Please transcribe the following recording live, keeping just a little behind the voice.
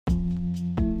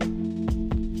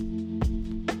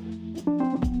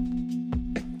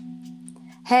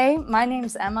Hey, my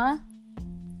name's Emma,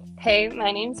 Hey,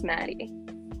 my name's Maddie.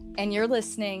 and you're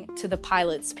listening to The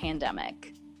Pilot's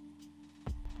Pandemic.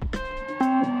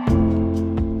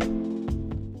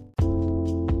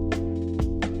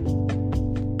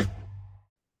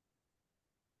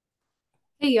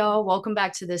 Hey, y'all, welcome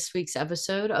back to this week's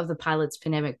episode of The Pilot's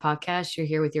Pandemic podcast. You're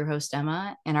here with your host,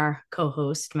 Emma, and our co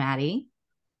host, Maddie.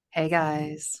 Hey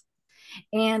guys.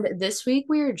 And this week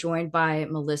we are joined by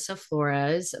Melissa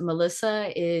Florez. Melissa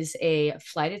is a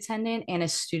flight attendant and a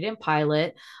student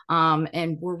pilot.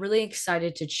 And we're really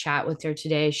excited to chat with her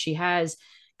today. She has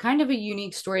kind of a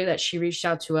unique story that she reached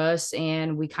out to us,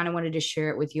 and we kind of wanted to share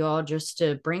it with you all just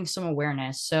to bring some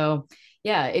awareness. So,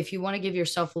 yeah, if you want to give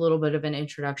yourself a little bit of an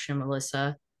introduction,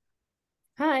 Melissa.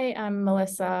 Hi, I'm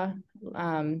Melissa.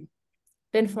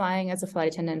 Been flying as a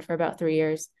flight attendant for about 3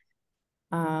 years.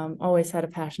 Always had a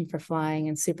passion for flying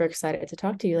and super excited to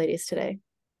talk to you ladies today.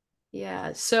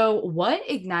 Yeah. So, what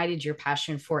ignited your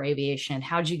passion for aviation?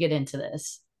 How'd you get into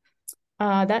this?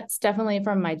 That's definitely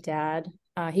from my dad.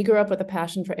 He grew up with a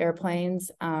passion for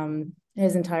airplanes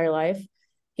his entire life.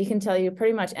 He can tell you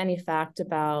pretty much any fact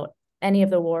about any of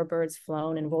the warbirds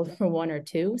flown in World War One or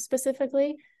two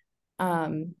specifically.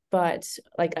 But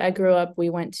like I grew up, we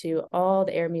went to all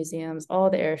the air museums, all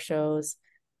the air shows.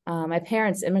 My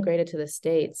parents immigrated to the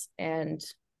States, and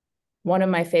one of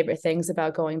my favorite things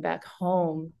about going back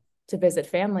home to visit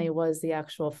family was the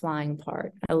actual flying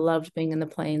part. I loved being in the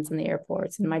planes and the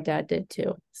airports, and my dad did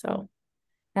too. So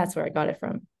that's where I got it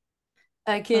from.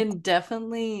 I can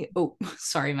definitely, oh,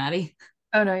 sorry, Maddie.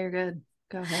 Oh no, you're good.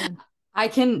 Go ahead. I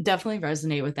can definitely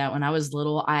resonate with that. When I was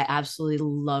little, I absolutely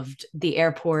loved the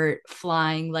airport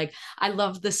flying. Like I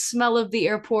loved the smell of the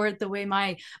airport, the way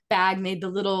my bag made the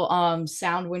little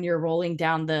sound when you're rolling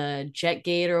down the jet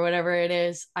gate or whatever it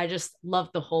is. I just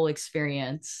loved the whole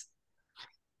experience.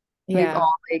 We've Yeah.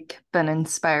 all been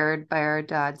inspired by our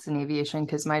dads in aviation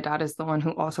because my dad is the one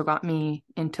who also got me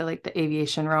into the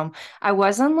aviation realm. I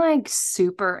wasn't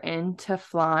super into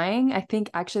flying. I think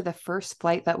actually the first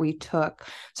flight that we took,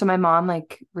 so my mom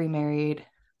remarried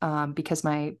because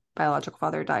my biological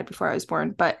father died before I was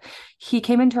born, but he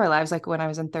came into our lives when I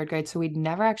was in third grade. So we'd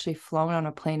never actually flown on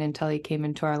a plane until he came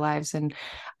into our lives. And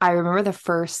I remember the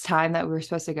first time that we were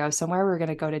supposed to go somewhere, we were going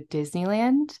to go to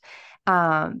Disneyland.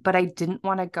 But I didn't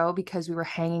want to go because we were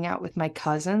hanging out with my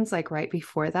cousins right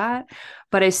before that.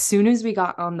 But as soon as we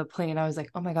got on the plane, I was like,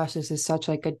 oh my gosh, this is such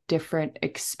a different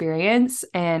experience.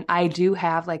 And I do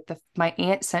have my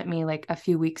aunt sent me a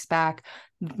few weeks back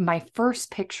my first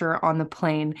picture on the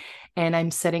plane, and I'm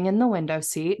sitting in the window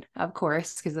seat, of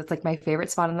course, because that's my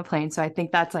favorite spot on the plane. So I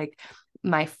think that's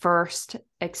my first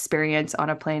experience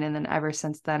on a plane. And then ever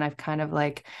since then, I've kind of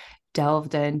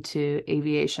delved into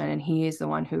aviation, and he is the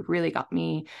one who really got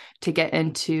me to get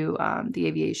into the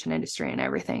aviation industry and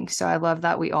everything. So I love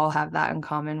that we all have that in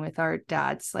common with our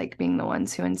dads being the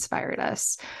ones who inspired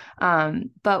us.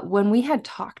 But when we had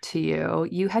talked to you,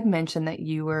 you had mentioned that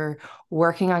you were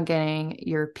working on getting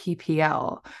your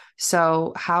PPL.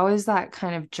 So how has that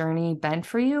kind of journey been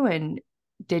for you, and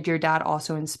did your dad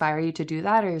also inspire you to do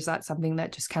that, or is that something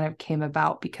that just kind of came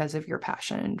about because of your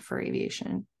passion for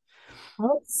aviation? I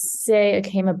would say it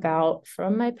came about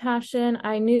from my passion.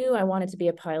 I knew I wanted to be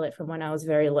a pilot from when I was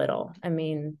very little. I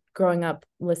mean, growing up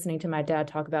listening to my dad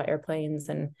talk about airplanes,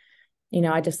 and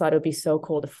I just thought it would be so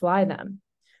cool to fly them.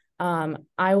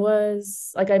 I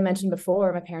was, like I mentioned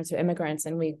before, my parents are immigrants,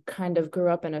 and we kind of grew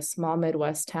up in a small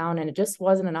Midwest town, and it just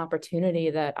wasn't an opportunity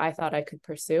that I thought I could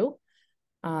pursue,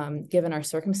 given our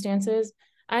circumstances.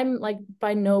 I'm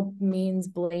by no means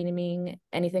blaming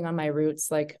anything on my roots.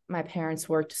 My parents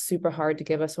worked super hard to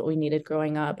give us what we needed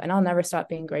growing up, and I'll never stop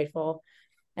being grateful.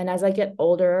 And as I get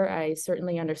older, I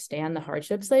certainly understand the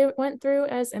hardships they went through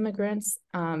as immigrants.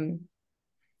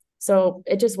 So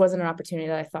it just wasn't an opportunity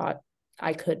that I thought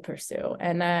I could pursue.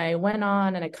 And I went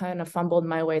on and I kind of fumbled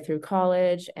my way through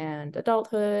college and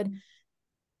adulthood.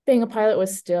 Being a pilot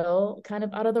was still kind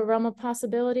of out of the realm of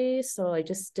possibility. So I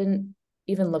just didn't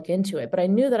even look into it, but I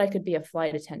knew that I could be a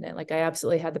flight attendant. I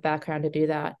absolutely had the background to do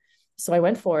that. So I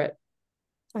went for it.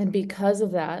 And because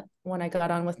of that, when I got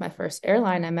on with my first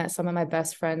airline, I met some of my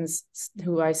best friends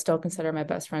who I still consider my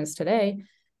best friends today.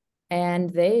 And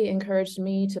they encouraged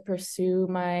me to pursue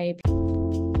my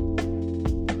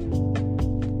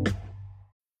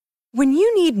When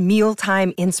you need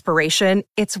mealtime inspiration,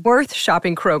 it's worth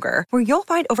shopping Kroger, where you'll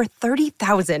find over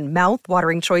 30,000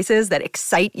 mouth-watering choices that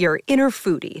excite your inner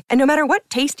foodie. And no matter what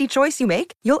tasty choice you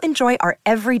make, you'll enjoy our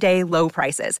everyday low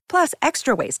prices, plus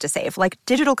extra ways to save, like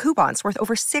digital coupons worth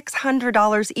over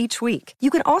 $600 each week. You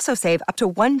can also save up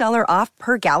to $1 off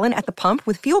per gallon at the pump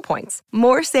with fuel points.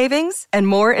 More savings and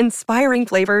more inspiring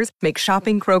flavors make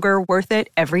shopping Kroger worth it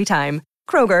every time.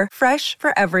 Kroger, fresh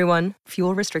for everyone.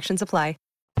 Fuel restrictions apply.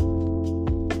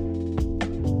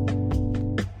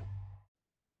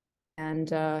 And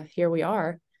here we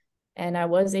are. And I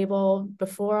was able,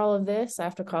 before all of this,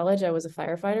 after college, I was a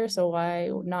firefighter. So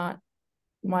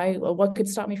what could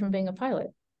stop me from being a pilot?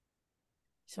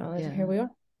 So here we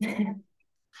are.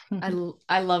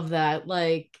 I love that.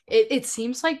 Like it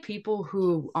seems like people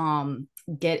who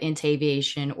get into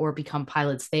aviation or become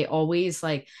pilots, they always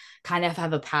like kind of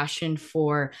have a passion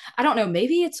for, I don't know,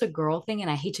 maybe it's a girl thing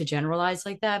and I hate to generalize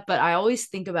like that, but I always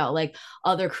think about like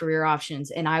other career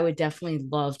options, and I would definitely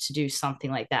love to do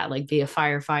something like that, like be a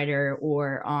firefighter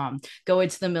or go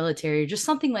into the military, just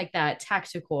something like that,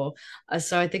 tactical.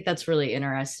 So I think that's really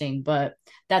interesting, but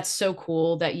that's so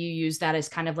cool that you use that as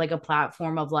kind of like a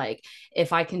platform of like,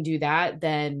 if I can do that,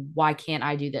 then why can't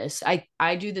I do this?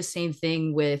 I do the same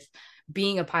thing with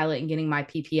being a pilot and getting my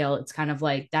PPL. It's kind of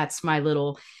like, that's my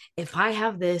little, if I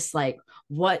have this, like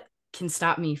what can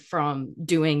stop me from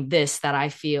doing this that I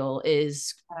feel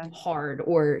is hard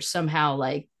or somehow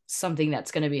like something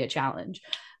that's going to be a challenge.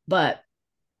 But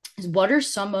what are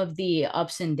some of the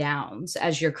ups and downs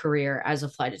as your career as a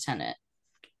flight attendant?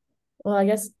 Well, I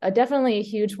guess definitely a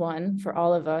huge one for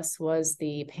all of us was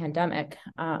the pandemic.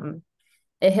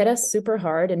 It hit us super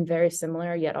hard in very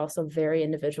similar yet also very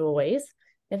individual ways,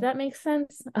 if that makes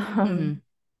sense.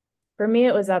 For me,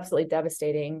 it was absolutely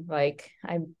devastating. Like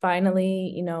I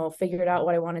finally, figured out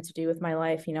what I wanted to do with my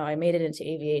life. I made it into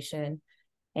aviation.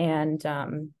 And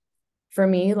for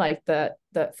me, like the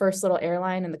first little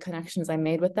airline and the connections I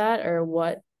made with that are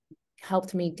what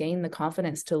helped me gain the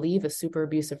confidence to leave a super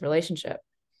abusive relationship.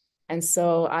 And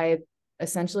so I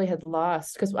essentially had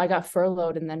lost, because I got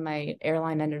furloughed and then my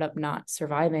airline ended up not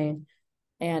surviving.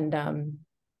 And the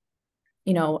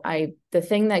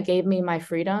thing that gave me my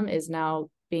freedom is now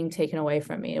being taken away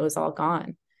from me. It was all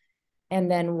gone.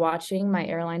 And then watching my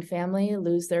airline family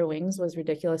lose their wings was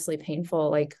ridiculously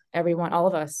painful. Like everyone, all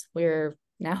of us, we're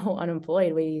now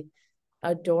unemployed. We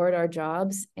adored our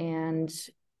jobs and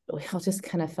we all just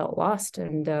kind of felt lost.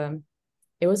 And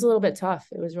it was a little bit tough.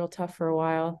 It was real tough for a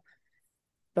while.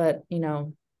 But,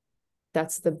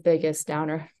 that's the biggest down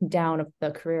of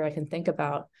the career I can think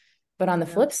about. But on the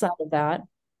flip side of that,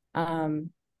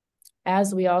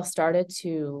 as we all started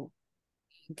to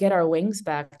get our wings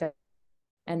back,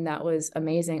 and that was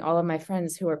amazing. All of my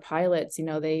friends who are pilots,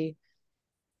 they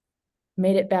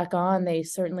made it back on. They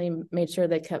certainly made sure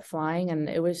they kept flying, and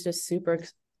it was just super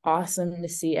awesome to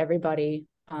see everybody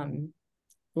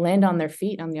land on their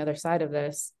feet on the other side of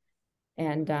this.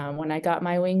 And when I got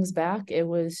my wings back, it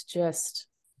was just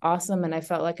awesome. And I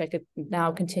felt like I could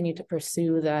now continue to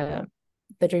pursue the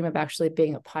dream of actually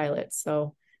being a pilot.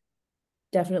 So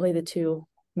definitely the two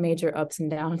major ups and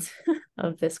downs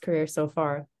of this career so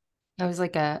far. That was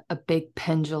like a big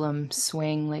pendulum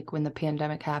swing. Like when the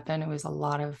pandemic happened, it was a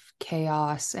lot of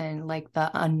chaos and like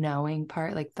the unknowing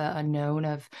part, like the unknown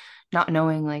of not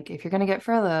knowing, like if you're going to get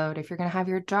furloughed, if you're going to have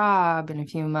your job in a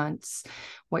few months,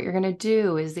 what you're going to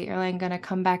do, is the airline going to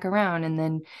come back around? And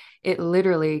then it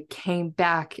literally came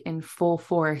back in full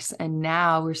force. And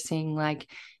now we're seeing like,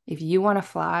 if you want to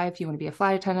fly, if you want to be a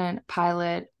flight attendant,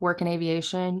 pilot, work in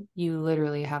aviation, you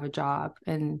literally have a job.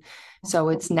 And so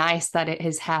it's nice that it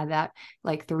has had that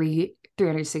like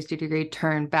 360-degree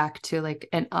turn back to like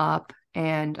an up.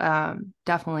 And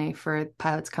definitely for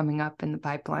pilots coming up in the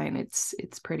pipeline, it's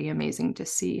pretty amazing to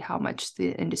see how much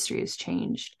the industry has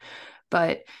changed.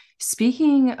 But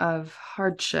speaking of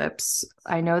hardships,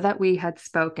 I know that we had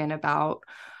spoken about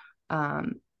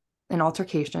an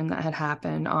altercation that had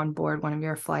happened on board one of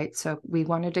your flights. So we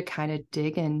wanted to kind of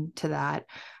dig into that.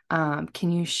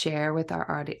 Can you share with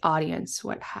our audience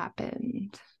what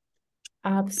happened?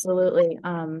 Absolutely.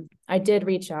 I did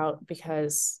reach out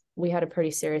because we had a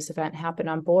pretty serious event happen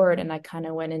on board, and I kind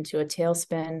of went into a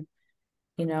tailspin,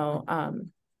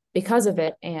 because of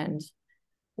it. And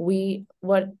the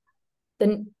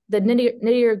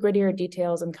nittier grittier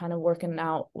details I'm kind of working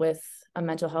out with a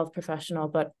mental health professional,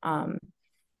 but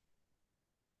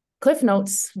Cliff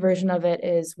Notes version of it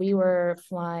is we were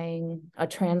flying a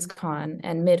transcon,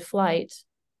 and mid-flight,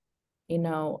 we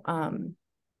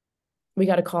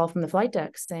got a call from the flight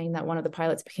deck saying that one of the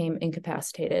pilots became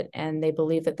incapacitated and they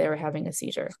believed that they were having a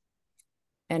seizure.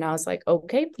 And I was like,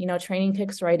 okay, training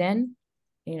kicks right in.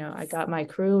 I got my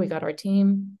crew, we got our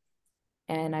team.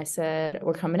 And I said,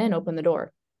 we're coming in, open the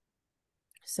door.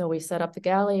 So we set up the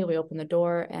galley, we opened the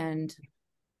door, and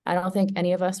I don't think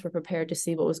any of us were prepared to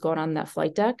see what was going on in that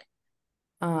flight deck.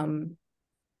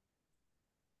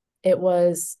 It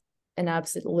was an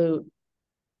absolute,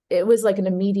 it was like an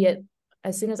immediate,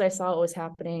 as soon as I saw what was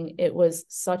happening, it was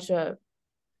such a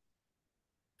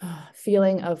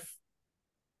feeling of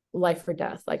life or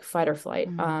death, like fight or flight.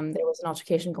 There was an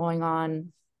altercation going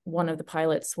on. One of the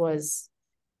pilots was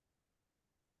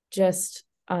just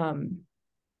kind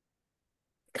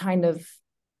of,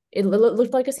 it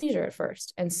looked like a seizure at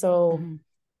first. And so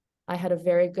I had a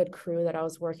very good crew that I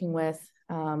was working with.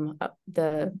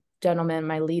 The gentleman,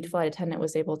 my lead flight attendant,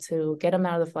 was able to get him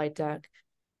out of the flight deck.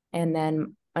 And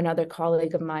then another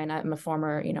colleague of mine, I'm a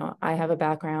former, I have a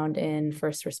background in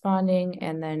first responding,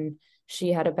 and then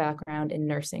she had a background in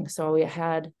nursing. So we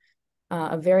had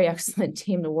a very excellent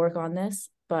team to work on this.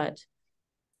 But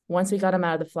once we got him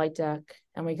out of the flight deck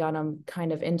and we got him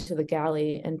kind of into the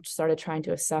galley and started trying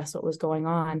to assess what was going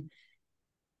on,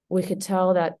 we could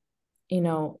tell that,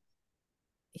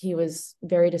 he was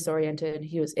very disoriented.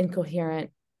 He was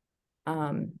incoherent.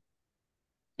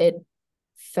 It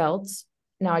felt,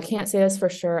 now I can't say this for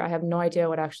sure. I have no idea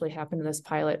what actually happened to this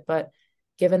pilot, but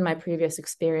given my previous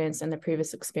experience and the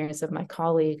previous experience of my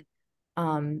colleague,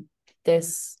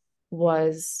 this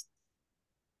was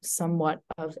somewhat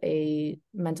of a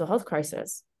mental health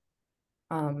crisis.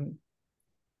 The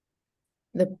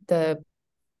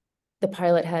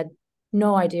pilot had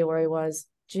no idea where he was,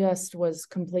 just was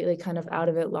completely kind of out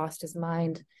of it, lost his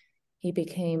mind. He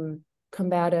became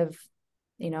combative.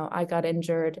 I got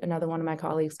injured. Another one of my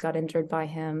colleagues got injured by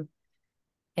him.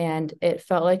 And it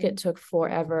felt like it took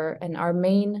forever. And our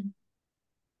main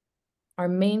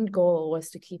goal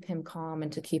was to keep him calm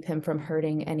and to keep him from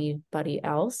hurting anybody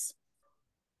else.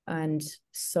 And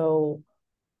so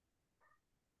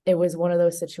it was one of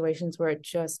those situations where it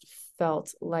just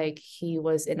felt like he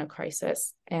was in a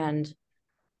crisis. And,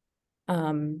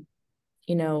 one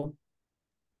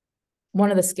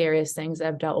of the scariest things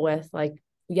I've dealt with, like,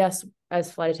 yes,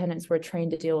 as flight attendants, we're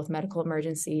trained to deal with medical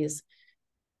emergencies,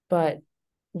 but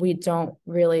we don't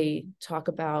really talk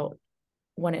about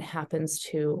when it happens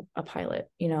to a pilot,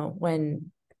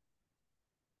 when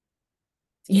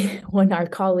our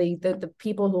colleague, the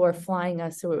people who are flying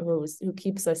us, who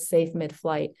keeps us safe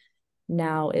mid-flight,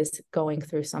 now is going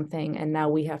through something, and now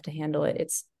we have to handle it.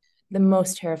 It's the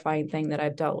most terrifying thing that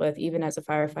I've dealt with. Even as a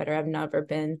firefighter, I've never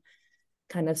been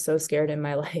kind of so scared in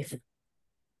my life.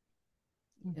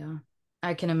 Yeah,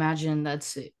 I can imagine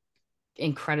that's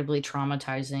incredibly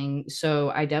traumatizing. So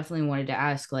I definitely wanted to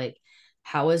ask, like,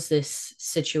 how has this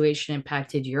situation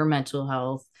impacted your mental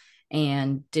health?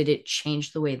 And did it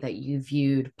change the way that you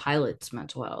viewed pilots'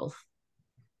 mental health?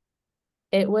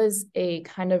 It was a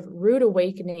kind of rude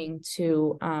awakening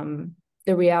to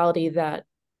the reality that,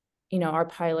 our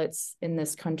pilots in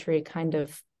this country kind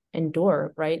of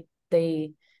endure, right?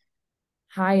 They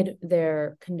hide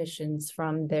their conditions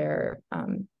from their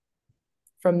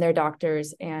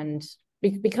doctors, and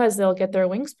because they'll get their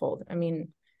wings pulled. I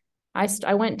mean,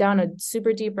 I went down a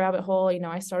super deep rabbit hole.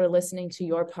 I started listening to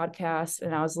your podcast,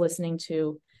 and I was listening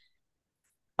to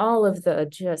all of the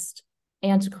just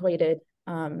antiquated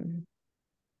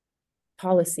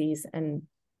policies and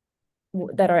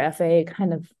that our FAA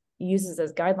kind of uses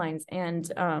as guidelines.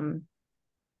 And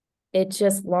it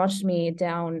just launched me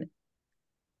down.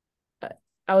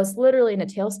 I was literally in a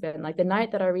tailspin. Like the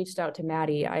night that I reached out to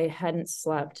Maddie, I hadn't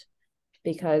slept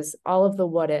because all of the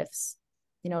what ifs,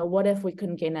 what if we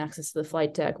couldn't gain access to the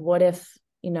flight deck? What if,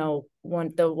 the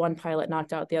one pilot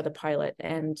knocked out the other pilot?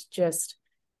 And just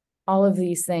all of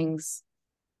these things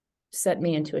set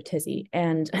me into a tizzy.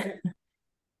 And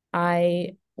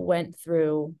I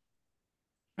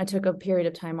took a period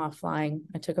of time off flying.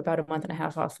 I took about a month and a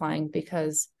half off flying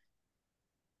because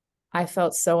I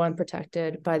felt so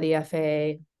unprotected by the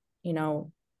FAA,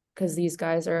 because these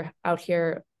guys are out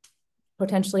here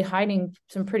potentially hiding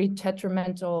some pretty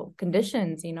detrimental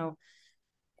conditions,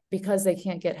 because they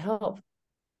can't get help.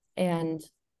 And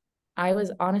I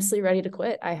was honestly ready to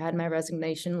quit. I had my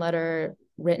resignation letter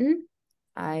written.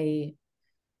 I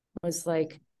was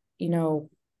like,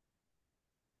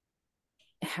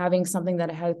 having something that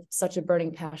I had such a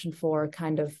burning passion for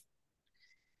kind of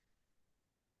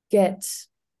get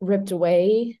ripped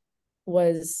away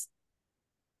was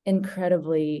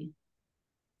incredibly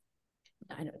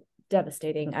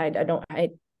devastating. I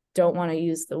don't want to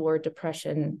use the word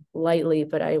depression lightly,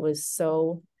 but I was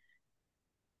so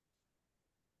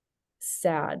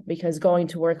sad, because going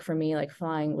to work for me, like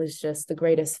flying, was just the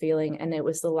greatest feeling. And it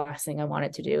was the last thing I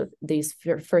wanted to do. These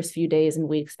first few days and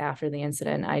weeks after the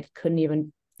incident, I couldn't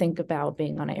even think about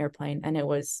being on an airplane. And it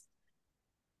was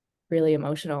really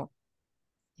emotional.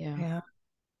 Yeah.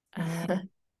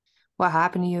 What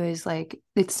happened to you is like,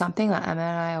 it's something that Emma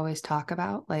and I always talk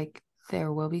about. Like,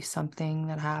 there will be something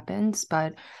that happens,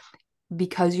 but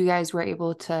because you guys were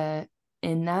able to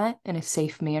end that in a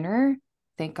safe manner,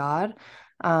 thank God.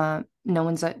 No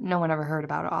one ever heard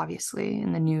about it, obviously,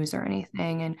 in the news or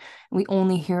anything. And we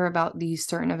only hear about these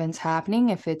certain events happening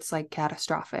if it's like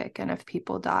catastrophic and if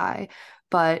people die.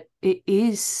 But it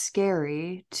is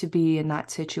scary to be in that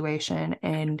situation.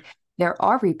 And there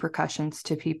are repercussions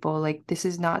to people. Like, this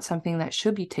is not something that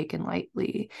should be taken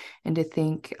lightly. And to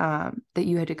think that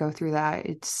you had to go through that,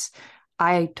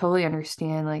 I totally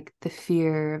understand like the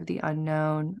fear of the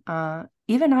unknown.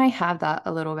 Even I have that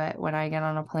a little bit when I get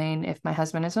on a plane. If my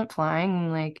husband isn't flying,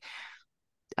 I'm like,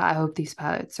 I hope these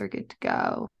pilots are good to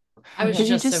go. I was Because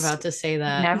you just just about to say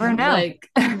that. never know. Like,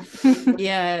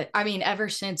 yeah, I mean, ever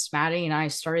since Maddie and I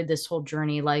started this whole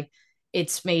journey, like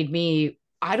it's made me,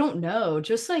 I don't know,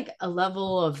 just like a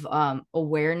level of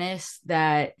awareness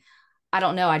that I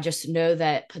don't know. I just know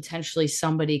that potentially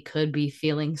somebody could be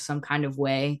feeling some kind of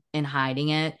way and hiding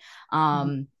it.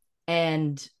 Um,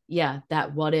 and yeah,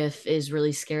 that what if is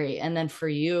really scary. And then for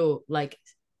you, like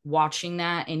watching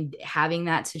that and having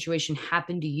that situation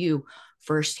happen to you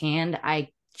firsthand, I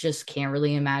just can't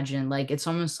really imagine. Like it's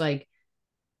almost like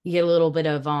you get a little bit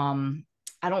of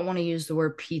I don't want to use the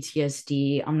word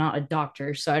PTSD. I'm not a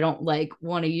doctor, so I don't like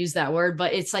want to use that word,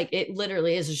 but it's like it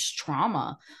literally is just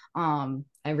trauma.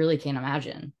 I really can't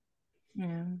imagine.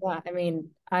 Yeah. Yeah, I mean,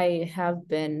 I have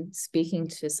been speaking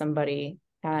to somebody,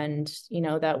 and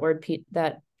that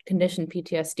that condition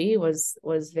PTSD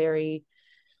was very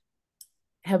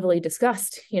heavily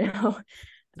discussed. Yeah.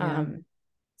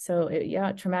 So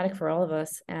yeah, traumatic for all of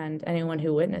us and anyone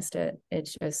who witnessed it.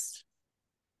 It's just,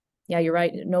 yeah, you're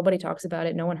right. Nobody talks about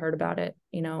it. No one heard about it,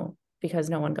 because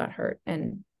no one got hurt,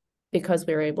 and because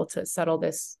we were able to settle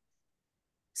this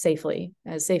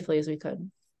as safely as we could,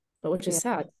 but which is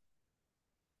Yeah. sad.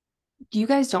 You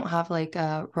guys don't have like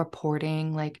a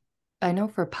reporting, like I know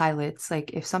for pilots,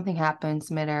 like if something happens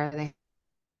midair, they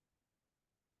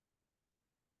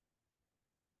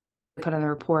put in the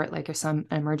report, like if some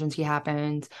emergency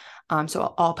happens.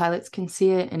 So all pilots can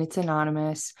see it and it's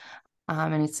anonymous.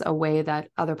 And it's a way that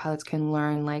other pilots can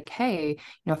learn, like, hey,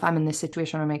 if I'm in this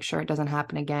situation, I want to make sure it doesn't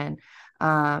happen again.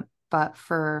 But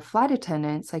for flight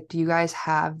attendants, like, do you guys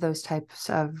have those types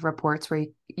of reports where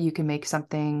you can make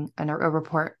something, a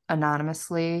report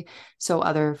anonymously so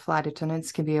other flight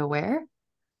attendants can be aware?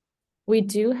 We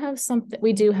do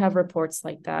have reports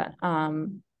like that.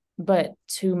 But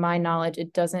to my knowledge,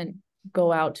 it doesn't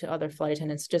go out to other flight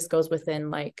attendants, it just goes within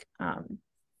like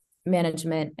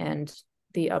management and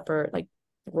the upper like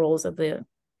roles of the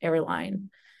airline.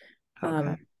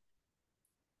 Okay.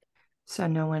 So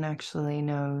no one actually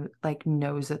knows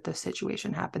that the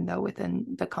situation happened though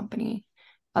within the company.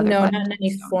 Other No, flight not in any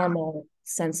attendants don't know. formal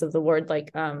sense of the word.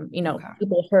 Like, Okay.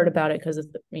 people heard about it because of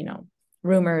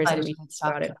rumors Flight and we attendant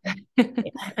about stuff.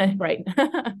 it. Yeah, right.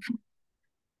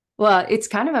 Well, it's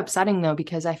kind of upsetting though,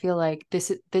 because I feel like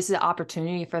this is an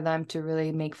opportunity for them to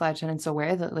really make flight attendants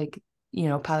aware that like,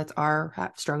 pilots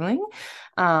are struggling.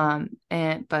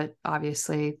 But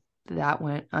obviously that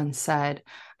went unsaid.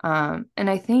 And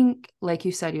I think, like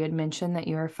you said, you had mentioned that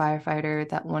you were a firefighter,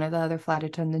 that one of the other flight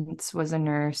attendants was a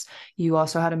nurse. You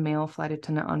also had a male flight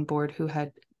attendant on board who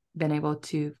had been able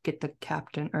to get the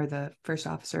captain or the first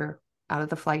officer out of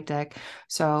the flight deck.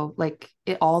 So like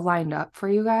it all lined up for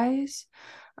you guys.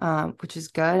 Which is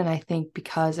good. And I think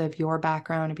because of your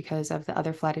background and because of the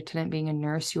other flight attendant being a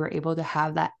nurse, you were able to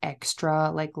have that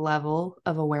extra like level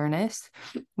of awareness.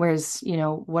 Whereas,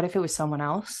 what if it was someone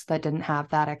else that didn't have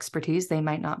that expertise? They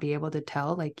might not be able to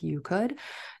tell like you could.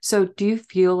 So do you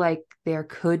feel like there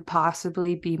could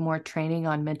possibly be more training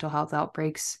on mental health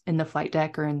outbreaks in the flight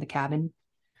deck or in the cabin?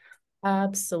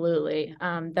 Absolutely.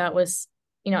 That was,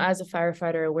 as a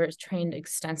firefighter, we're trained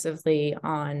extensively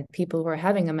on people who are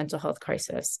having a mental health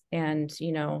crisis. And,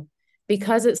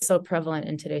 because it's so prevalent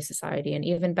in today's society, and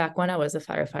even back when I was a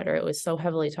firefighter, it was so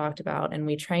heavily talked about and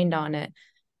we trained on it.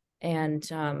 And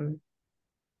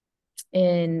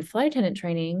in flight attendant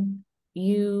training,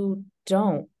 you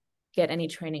don't get any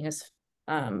training as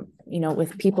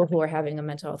with people who are having a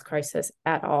mental health crisis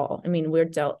at all. I mean, we're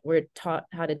taught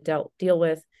how to deal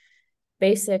with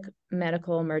basic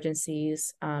medical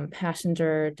emergencies,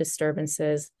 passenger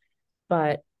disturbances,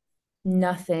 but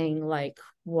nothing like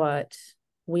what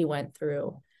we went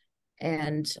through.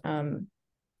 And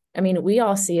I mean, we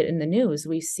all see it in the news.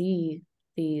 We see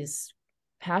these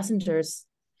passengers,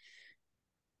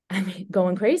 I mean,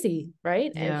 going crazy,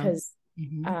 right? And Yeah. because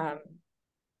Mhm. um,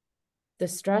 the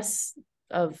stress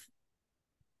of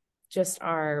just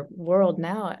our world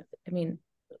now, I mean,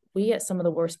 we get some of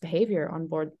the worst behavior on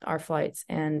board our flights,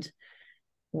 and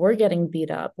we're getting beat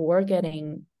up. We're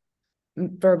getting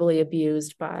verbally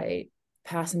abused by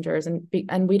passengers, and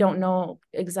we don't know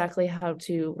exactly how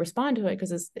to respond to it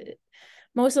because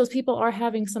most of those people are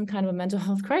having some kind of a mental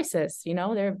health crisis.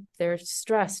 They're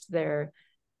stressed, they're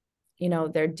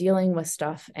dealing with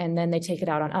stuff, and then they take it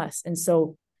out on us, and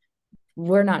so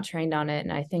we're not trained on it.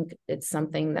 And I think it's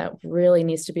something that really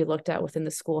needs to be looked at within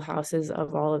the schoolhouses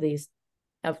of all of these,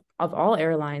 of all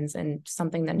airlines, and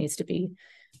something that needs to be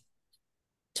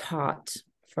taught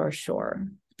for sure.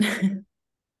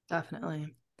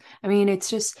 Definitely. I mean,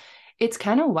 it's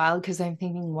kind of wild because I'm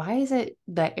thinking, why is it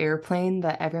the airplane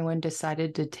that everyone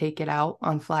decided to take it out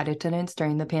on flight attendants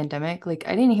during the pandemic? Like,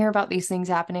 I didn't hear about these things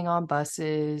happening on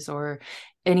buses or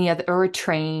any other, or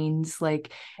trains.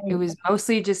 Like, it was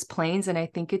mostly just planes. And I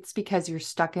think it's because you're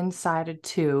stuck inside a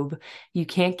tube, you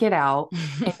can't get out,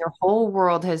 and your whole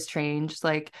world has changed.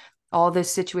 Like, all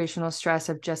this situational stress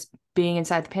of just being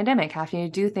inside the pandemic, having to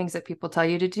do things that people tell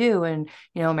you to do. And,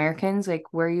 Americans,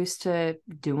 like, we're used to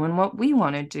doing what we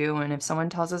want to do. And if someone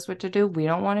tells us what to do, we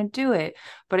don't want to do it.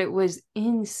 But it was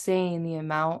insane the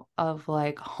amount of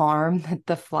like harm that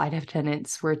the flight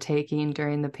attendants were taking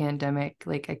during the pandemic.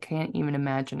 Like, I can't even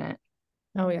imagine it.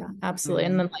 Oh yeah, absolutely.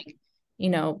 And Mhm. then you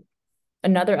know,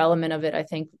 another element of it, I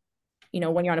think,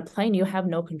 when you're on a plane, you have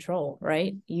no control,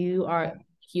 right?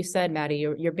 You said, Maddie,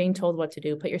 you're being told what to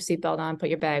do. Put your seatbelt on, put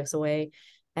your bags away.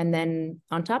 And then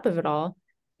on top of it all,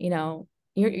 you're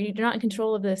not in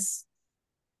control of this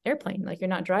airplane. Like, you're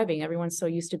not driving. Everyone's so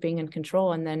used to being in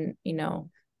control. And then,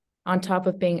 on top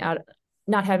of being out,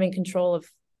 not having control of,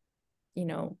 you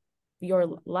know,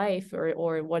 your life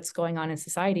or what's going on in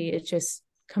society, it just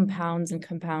compounds and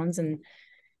compounds, and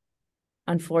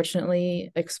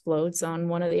unfortunately explodes on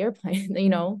one of the airplanes.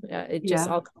 It just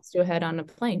Yeah. all comes to a head on a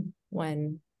plane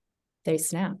when they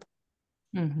snap.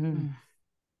 Mm-hmm. Mm.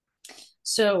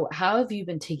 So, how have you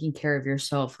been taking care of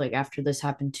yourself like after this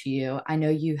happened to you? I know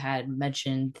you had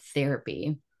mentioned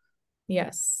therapy.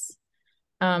 Yes.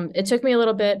 It took me a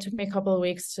little bit, took me a couple of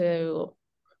weeks to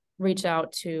reach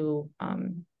out to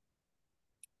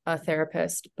a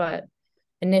therapist, but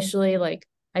initially, like,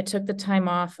 I took the time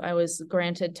off. I was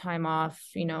granted time off.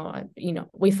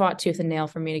 We fought tooth and nail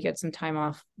for me to get some time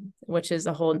off, which is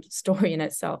a whole story in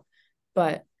itself.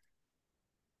 But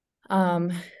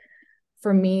um,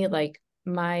 for me, like,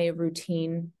 my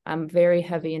routine, I'm very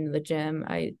heavy into the gym.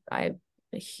 I'm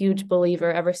a huge believer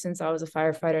ever since I was a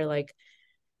firefighter. Like,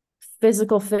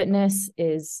 physical fitness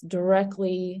is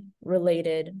directly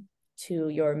related to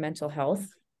your mental health,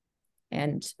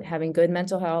 and having good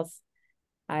mental health.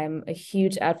 I'm a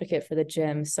huge advocate for the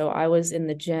gym. So I was in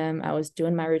the gym, I was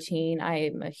doing my routine.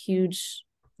 I'm a huge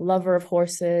lover of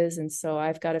horses. And so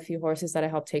I've got a few horses that I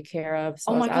help take care of.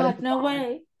 So Oh I was my out of God, the no barn.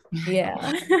 way.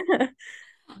 Yeah.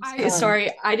 I um, sorry,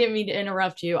 I didn't mean to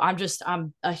interrupt you.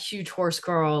 I'm a huge horse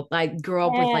girl. I grew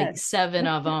up with like yes. seven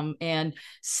of them and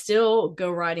still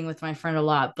go riding with my friend a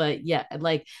lot. But yeah,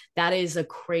 like that is a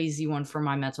crazy one for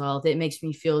my mental health. It makes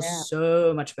me feel Yeah.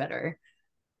 so much better.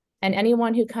 And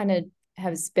anyone who kind of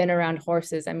has been around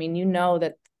horses, I mean,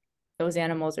 that those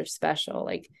animals are special.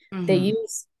 Like, they Hmm.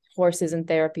 use horses in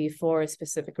therapy for a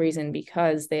specific reason,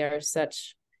 because they are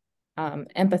such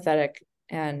empathetic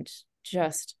and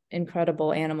just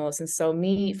incredible animals. And so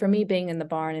for me, being in the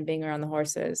barn and being around the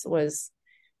horses was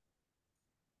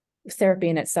therapy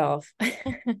in itself.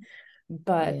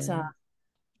 But Yeah.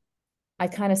 I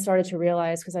kind of started to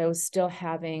realize, because I was still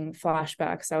having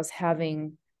flashbacks, I was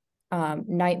having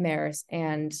nightmares,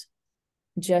 and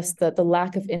just the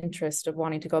lack of interest of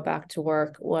wanting to go back to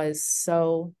work was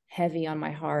so heavy on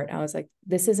my heart. I was like,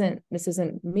 this isn't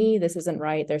me, this isn't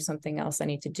right, there's something else I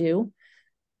need to do.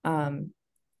 And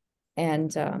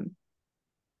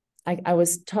I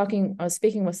was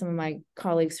speaking with some of my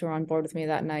colleagues who were on board with me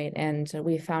that night, and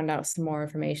we found out some more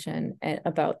information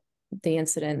about the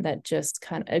incident that just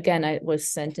kind of, again, I was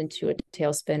sent into a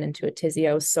tailspin, into a tizzy.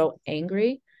 I was so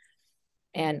angry,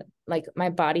 and like, my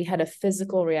body had a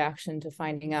physical reaction to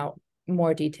finding out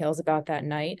more details about that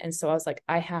night. And so I was like,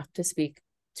 I have to speak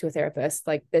to a therapist.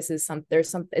 Like,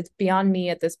 it's beyond me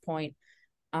at this point.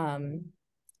 Um,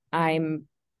 I'm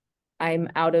I'm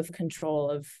out of control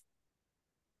of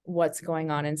what's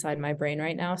going on inside my brain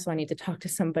right now. So I need to talk to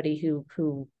somebody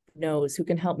who knows, who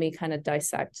can help me kind of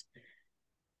dissect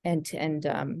and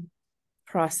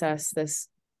process this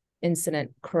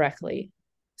incident correctly,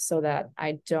 so that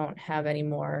I don't have any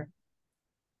more,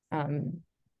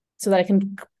 so that I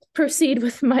can proceed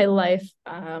with my life.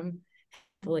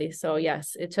 So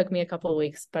yes, it took me a couple of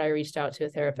weeks, but I reached out to a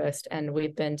therapist and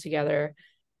we've been together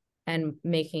and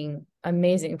making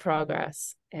amazing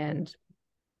progress. And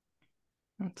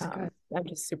That's good. I'm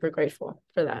just super grateful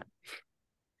for that.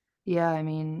 Yeah, I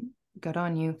mean, good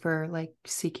on you for like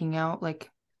seeking out, like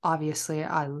obviously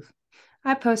I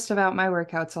post about my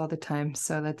workouts all the time,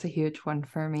 so that's a huge one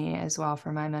for me as well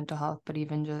for my mental health, but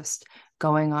even just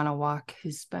going on a walk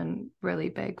has been really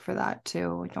big for that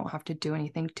too. We don't have to do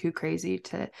anything too crazy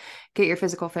to get your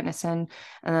physical fitness in.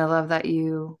 And I love that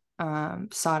you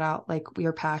sought out like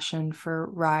your passion for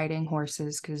riding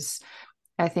horses, because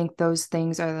I think those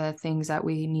things are the things that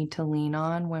we need to lean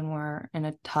on when we're in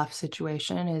a tough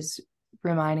situation, is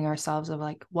reminding ourselves of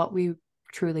what we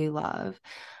truly love.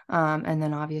 And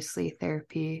then obviously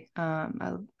therapy.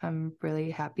 I'm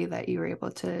really happy that you were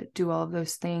able to do all of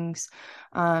those things.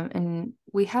 And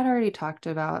we had already talked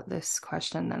about this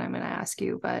question that I'm going to ask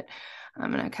you, but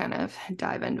I'm going to kind of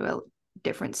dive into a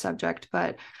different subject.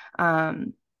 But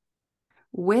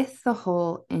with the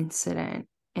whole incident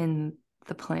in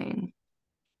the plane,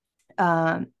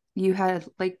 you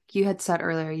had said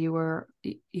earlier,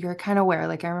 you're kind of aware, I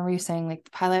remember you saying the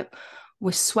pilot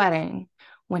was sweating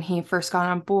when he first got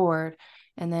on board,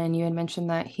 and then you had mentioned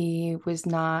that he was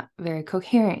not very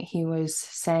coherent. He was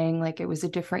saying it was a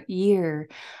different year.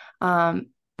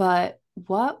 But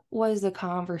what was the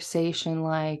conversation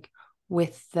like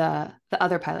with the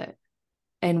other pilot,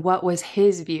 and what was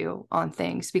his view on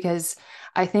things? Because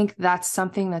I think that's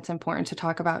something that's important to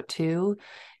talk about too,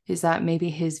 is that maybe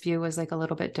his view was a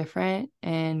little bit different,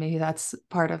 and maybe that's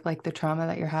part of the trauma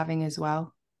that you're having as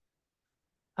well.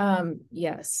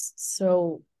 Yes.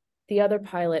 So the other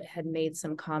pilot had made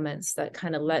some comments that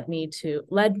kind of led me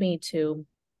to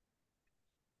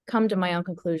come to my own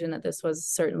conclusion that this was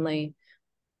certainly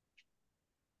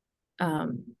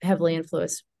heavily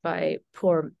influenced by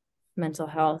poor mental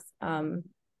health.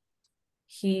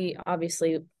 He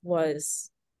obviously was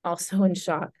also in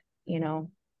shock,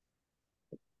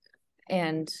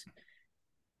 and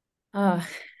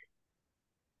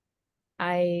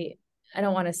I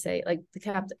don't want to say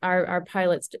our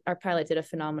pilot did a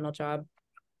phenomenal job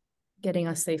getting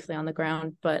us safely on the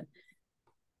ground, but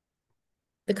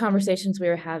the conversations we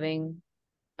were having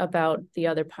about the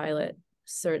other pilot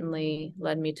certainly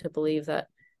led me to believe that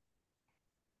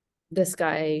this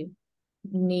guy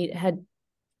had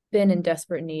been in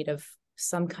desperate need of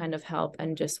some kind of help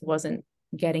and just wasn't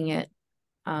getting it,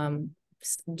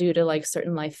 due to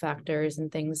certain life factors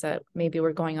and things that maybe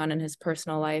were going on in his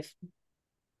personal life.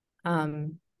 Oh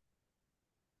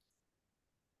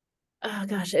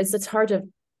gosh, it's hard to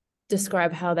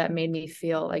describe how that made me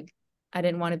feel. I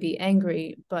didn't want to be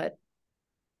angry, but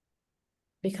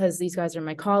because these guys are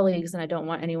my colleagues and I don't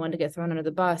want anyone to get thrown under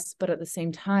the bus, but at the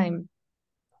same time,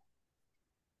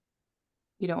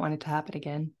 you don't want it to happen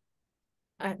again.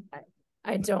 I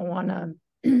don't want to.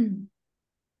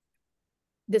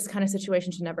 This kind of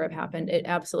situation should never have happened. It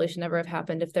absolutely should never have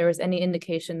happened. If there was any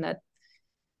indication that,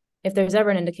 if there's ever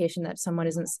an indication that someone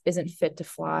isn't fit to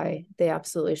fly, they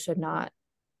absolutely should not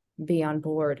be on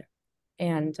board.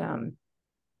 And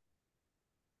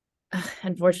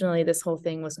unfortunately, this whole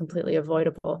thing was completely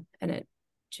avoidable, and it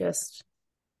just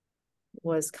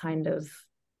was kind of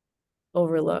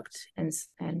overlooked and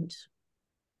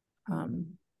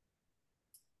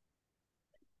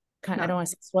I don't want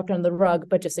to say swept under the rug,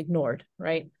 but just ignored,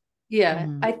 right? Yeah,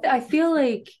 I feel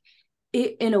like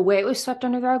it, in a way, it was swept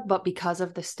under the rug, but because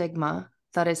of the stigma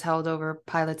that is held over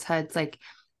pilots' heads,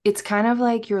 it's kind of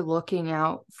like you're looking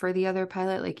out for the other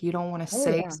pilot. You don't want to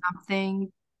say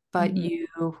something, but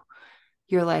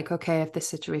you're like, okay, if this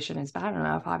situation is bad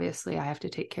enough, obviously I have to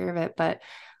take care of it. But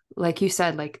like you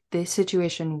said, this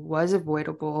situation was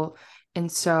avoidable.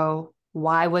 And so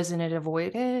why wasn't it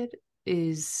avoided?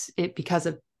 Is it because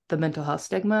of the mental health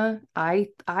stigma? I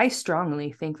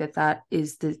strongly think that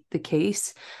is the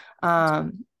case.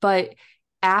 But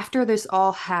after this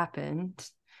all happened,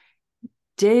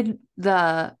 did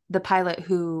the pilot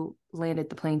who landed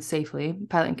the plane safely,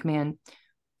 pilot in command,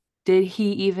 did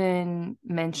he even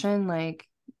mention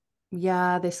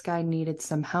yeah, this guy needed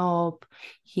some help,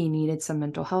 he needed some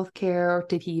mental health care? Or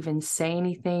did he even say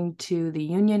anything to the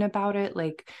union about it?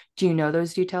 Do you know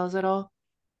those details at all?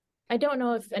 I don't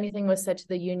know if anything was said to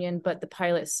the union, but the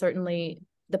pilot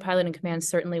in command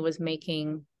certainly was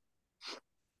making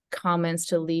comments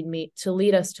to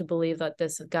lead us to believe that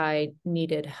this guy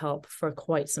needed help for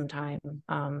quite some time.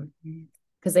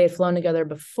 Because they had flown together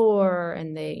before,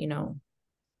 and they,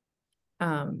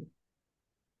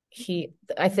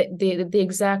 I think the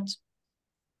exact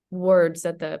words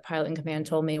that the pilot in command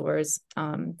told me was,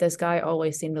 this guy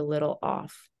always seemed a little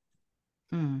off.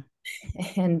 Mm.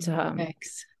 And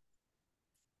Thanks.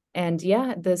 and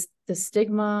yeah, the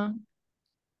stigma,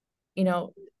 you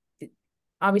know,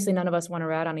 obviously none of us want to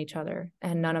rat on each other,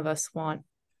 and none of us want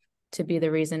to be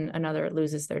the reason another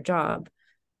loses their job.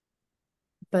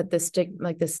 But the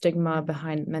stigma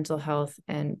behind mental health,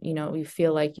 and you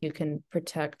feel like you can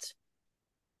protect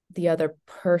the other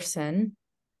person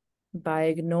by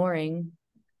ignoring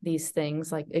these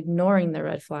things, like ignoring the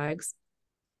red flags,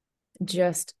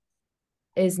 just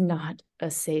is not a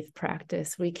safe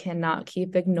practice. We cannot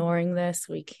keep ignoring this.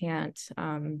 We can't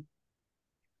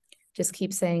just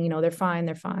keep saying, they're fine,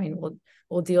 they're fine.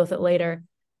 We'll deal with it later,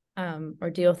 or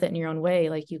deal with it in your own way.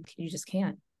 Like you just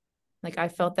can't. Like I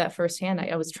felt that firsthand.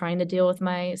 I was trying to deal with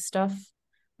my stuff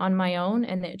on my own,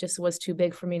 and it just was too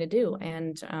big for me to do.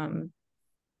 And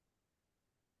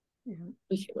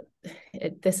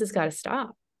this has got to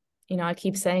stop. I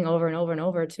keep saying over and over and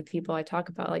over to people I talk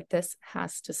about, like, this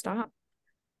has to stop.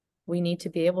 We need to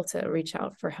be able to reach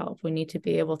out for help. We need to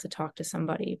be able to talk to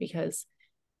somebody, because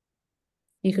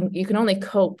you can only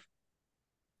cope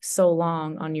so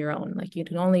long on your own. Like you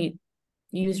can only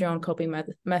use your own coping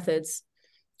methods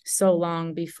so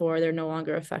long before they're no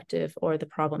longer effective, or the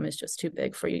problem is just too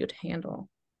big for you to handle.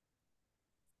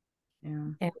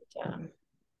 Yeah. And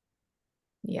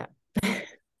yeah.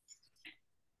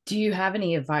 Do you have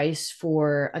any advice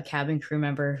for a cabin crew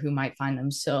member who might find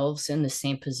themselves in the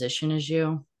same position as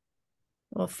you?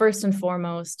 Well, first and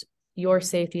foremost, your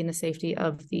safety and the safety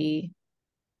of the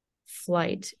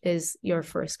flight is your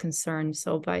first concern.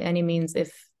 So by any means,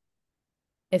 if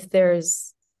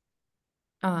there's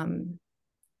someone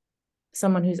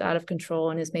who's out of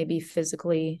control and is maybe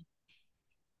physically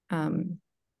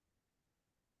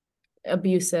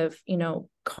abusive,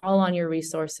 call on your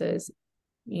resources,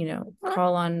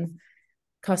 call on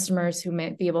customers who may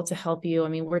be able to help you. I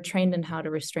mean, we're trained in how to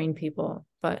restrain people,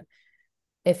 but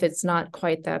if it's not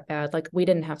quite that bad, like we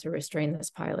didn't have to restrain this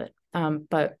pilot.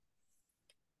 But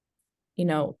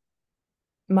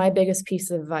my biggest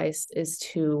piece of advice is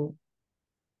to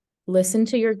listen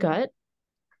to your gut,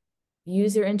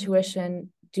 use your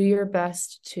intuition, do your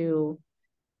best to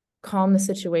calm the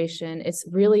situation. It's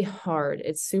really hard.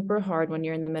 It's super hard when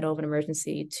you're in the middle of an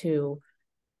emergency to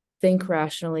think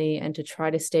rationally and to try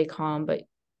to stay calm. But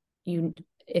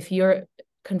if you're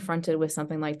confronted with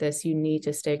something like this, you need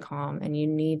to stay calm, and you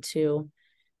need to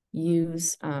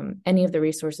use any of the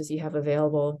resources you have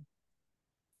available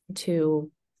to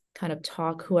kind of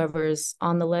talk whoever's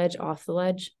on the ledge off the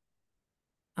ledge.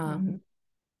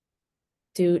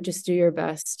 Do your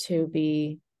best to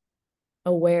be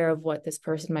aware of what this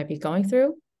person might be going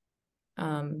through.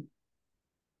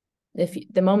 If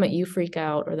the moment you freak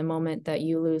out, or the moment that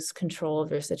you lose control of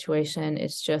your situation,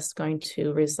 it's just going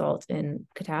to result in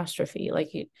catastrophe. Like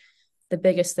the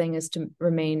biggest thing is to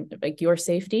remain, like, your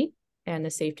safety and the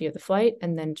safety of the flight,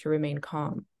 and then to remain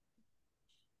calm.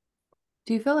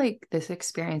 Do you feel like this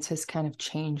experience has kind of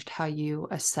changed how you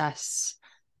assess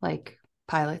like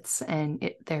pilots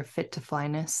and their fit to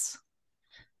flyness?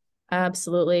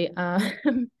 Absolutely.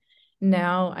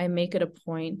 Now I make it a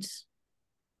point,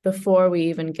 before we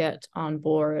even get on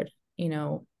board,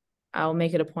 I'll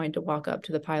make it a point to walk up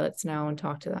to the pilots now and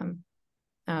talk to them.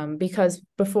 Because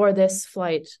before this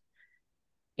flight,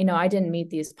 I didn't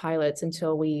meet these pilots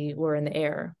until we were in the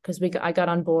air, because I got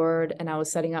on board and I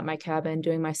was setting up my cabin,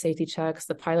 doing my safety checks.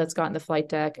 The pilots got in the flight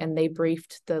deck and they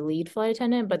briefed the lead flight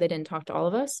attendant, but they didn't talk to all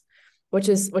of us, which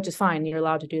is fine. You're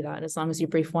allowed to do that as long as you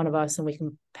brief one of us and we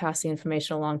can pass the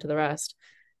information along to the rest.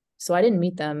 So I didn't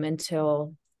meet them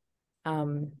until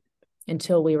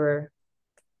we were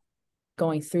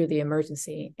going through the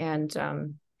emergency. And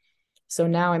so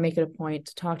now I make it a point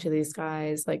to talk to these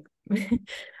guys, like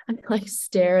like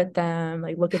stare at them,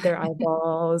 like look at their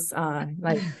eyeballs.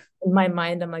 Like in my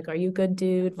mind, I'm like, are you good,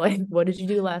 dude? Like, what did you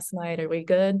do last night? Are we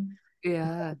good?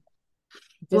 Yeah.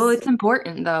 Well, it's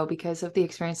important though, because of the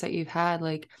experience that you've had.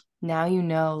 Like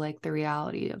now like the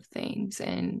reality of things,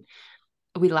 and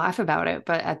we laugh about it,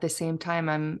 but at the same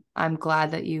time, I'm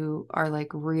glad that you are like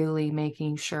really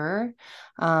making sure,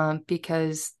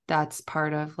 because that's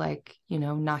part of like,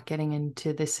 not getting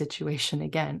into this situation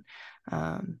again.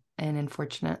 And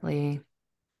unfortunately,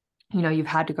 you've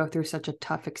had to go through such a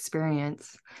tough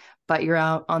experience, but you're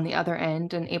out on the other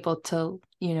end and able to,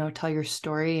 tell your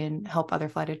story and help other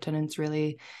flight attendants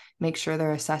really make sure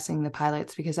they're assessing the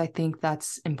pilots, because I think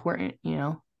that's important,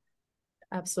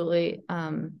 Absolutely.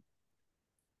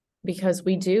 Because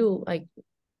we do, like,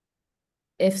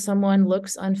 if someone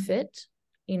looks unfit,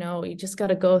 you just got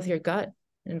to go with your gut.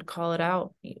 and call it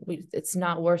out. It's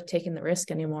not worth taking the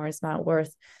risk anymore. It's not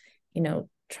worth,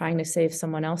 trying to save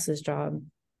someone else's job.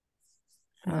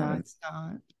 No, it's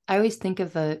not. I always think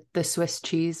of the Swiss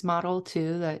cheese model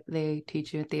too that they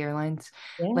teach you at the airlines.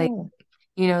 Like,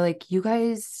 like you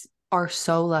guys are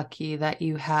so lucky that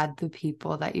you had the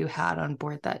people that you had on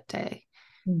board that day.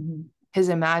 Because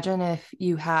imagine if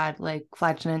you had like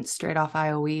flight attendants straight off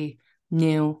IOE,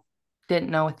 new, didn't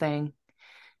know a thing.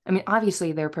 I mean,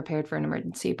 obviously they're prepared for an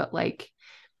emergency, but like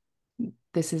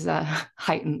this is a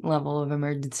heightened level of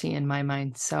emergency in my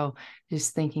mind. So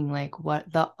just thinking like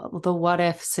what the what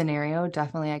if scenario,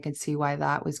 definitely I could see why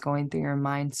that was going through your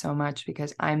mind so much,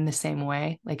 because I'm the same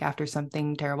way. Like after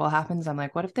something terrible happens, I'm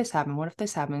like, what if this happened? What if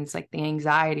this happens? Like the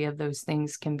anxiety of those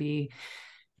things can be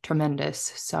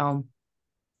tremendous. So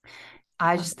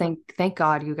I just thank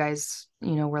God you guys,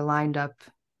 were lined up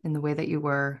in the way that you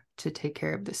were to take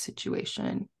care of this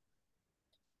situation.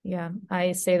 Yeah,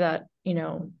 I say that,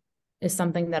 is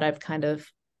something that I've kind of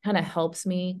helps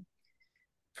me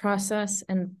process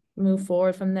and move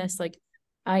forward from this. Like,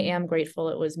 I am grateful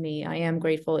it was me. I am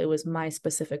grateful it was my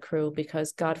specific crew,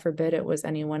 because God forbid it was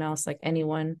anyone else, like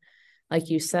anyone, like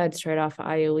you said, straight off of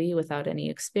IOE without any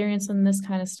experience in this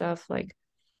kind of stuff. Like,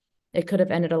 it could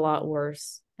have ended a lot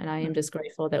worse. And I am just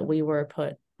grateful that we were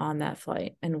put on that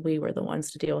flight and we were the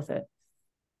ones to deal with it.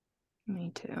 Me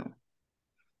too.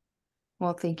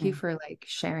 Well, thank you for like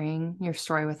sharing your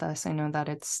story with us. I know that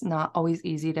it's not always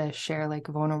easy to share like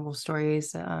vulnerable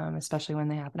stories, especially when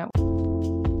they happen at work.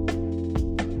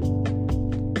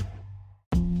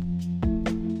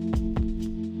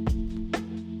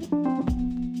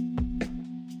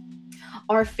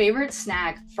 Our favorite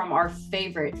snack from our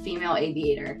favorite female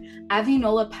aviator.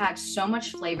 Avinola packs so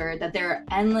much flavor that there are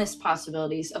endless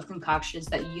possibilities of concoctions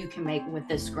that you can make with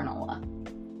this granola.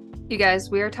 You guys,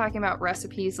 we are talking about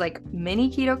recipes like mini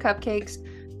keto cupcakes,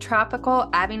 tropical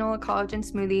Avinola collagen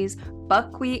smoothies,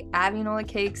 buckwheat Avinola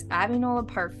cakes, Avinola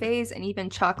parfaits, and even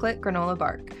chocolate granola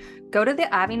bark. Go to the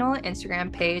Avinola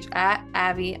Instagram page at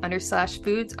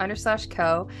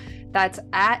avi_foods_co. That's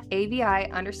at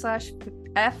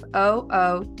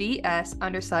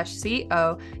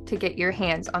AVI_FOODS_CO to get your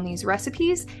hands on these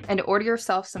recipes and order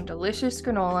yourself some delicious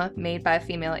granola made by a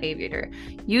female aviator.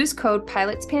 Use code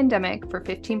PILOTSPANDEMIC for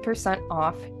 15%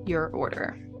 off your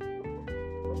order.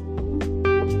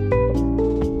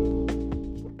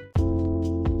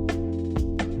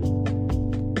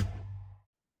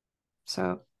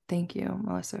 So thank you,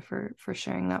 Melissa, for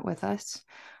sharing that with us.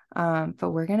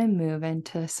 But we're going to move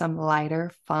into some lighter,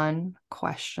 fun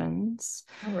questions.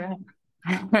 All right.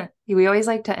 We always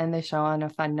like to end the show on a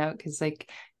fun note because like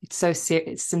it's so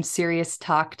it's some serious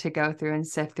talk to go through and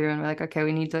sift through, and we're like, okay,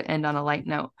 we need to end on a light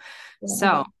note.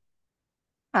 So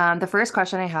the first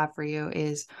question I have for you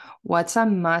is, what's a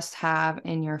must-have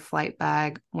in your flight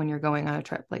bag when you're going on a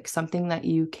trip? Like something that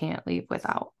you can't leave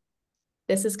without.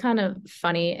 This is kind of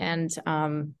funny, and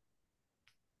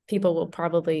people will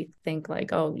probably think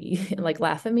like, oh, like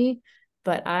laugh at me,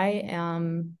 but I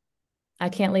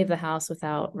can't leave the house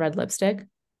without red lipstick.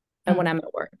 And when I'm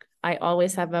at work, I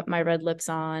always have my red lips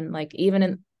on. Like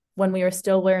even when we were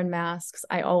still wearing masks,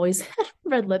 I always had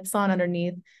red lips on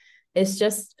underneath. It's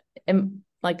just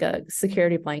like a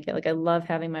security blanket. Like I love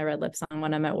having my red lips on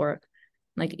when I'm at work.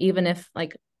 Like even if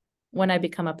like when I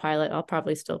become a pilot, I'll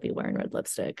probably still be wearing red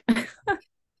lipstick.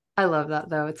 I love that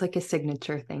though. It's like a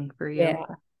signature thing for you.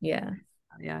 Yeah.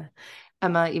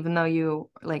 Emma, even though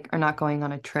you like are not going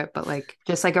on a trip, but like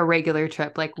just like a regular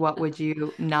trip, like what would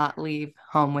you not leave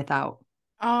home without?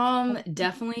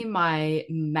 Definitely my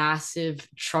massive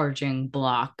charging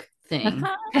block thing.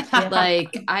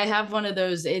 Like I have one of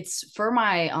those. It's for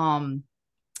my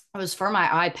it was for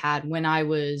my iPad when I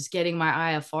was getting my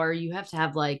IFR. You have to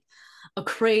have like a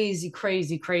crazy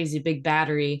big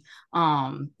battery.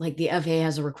 Like the FAA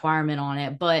has a requirement on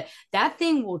it, but that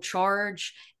thing will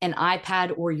charge an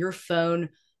iPad or your phone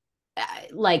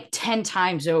like 10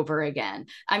 times over again.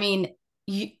 I mean,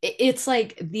 it's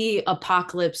like the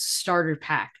apocalypse starter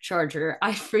pack charger.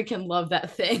 I freaking love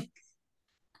that thing.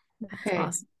 That's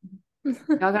awesome.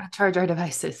 Y'all gotta charge our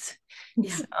devices.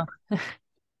 Yeah. So.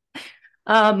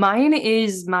 Mine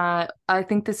is I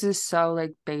think this is so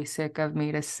like basic of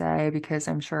me to say because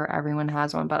I'm sure everyone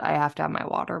has one, but I have to have my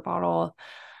water bottle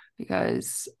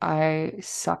because I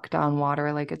suck down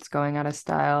water like it's going out of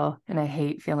style and I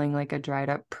hate feeling like a dried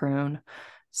up prune.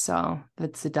 So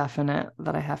that's a definite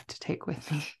that I have to take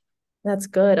with me. That's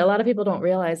good. A lot of people don't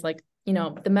realize like,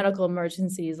 the medical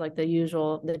emergencies, like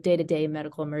the day-to-day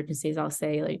medical emergencies, I'll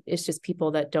say, like it's just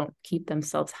people that don't keep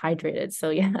themselves hydrated. So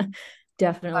yeah,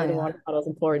 definitely the water bottle is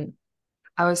important.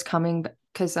 I was coming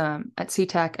because at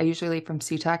SeaTac, I usually leave from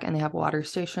SeaTac and they have water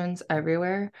stations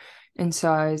everywhere. And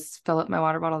so I always fill up my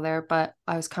water bottle there. But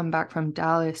I was coming back from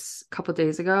Dallas a couple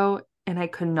days ago and I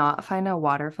could not find a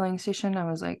water filling station. I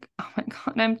was like, oh my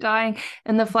God, I'm dying.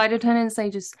 And the flight attendants,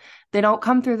 they don't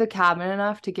come through the cabin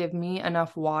enough to give me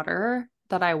enough water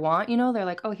that I want. They're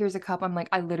like, oh, here's a cup. I'm like,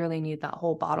 I literally need that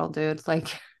whole bottle, dude. Like,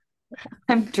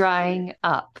 I'm drying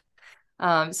up.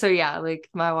 So yeah, like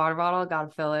my water bottle,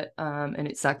 gotta fill it. And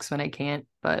it sucks when I can't,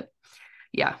 but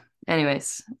yeah.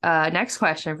 Anyways, next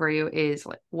question for you is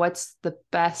like, what's the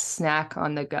best snack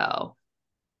on the go?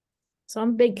 So I'm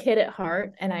a big kid at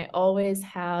heart, and I always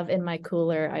have in my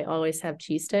cooler, I always have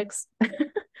cheese sticks. Hell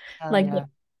Like yeah.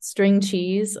 string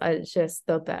cheese, it's just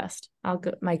the best.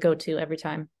 My go-to every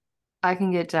time. I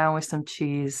can get down with some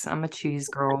cheese. I'm a cheese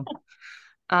girl.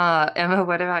 Emma,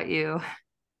 what about you?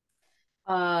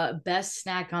 Best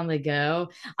snack on the go.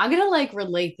 I'm gonna like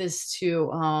relate this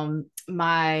to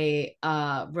my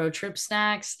road trip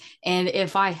snacks. And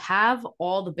if I have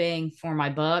all the bang for my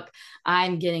buck,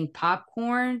 I'm getting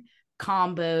popcorn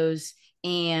combos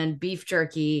and beef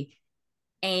jerky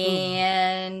Ooh.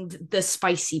 and the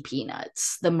spicy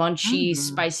peanuts, the munchy Mm.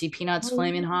 spicy peanuts, Oh,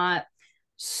 flaming hot.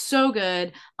 So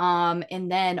good.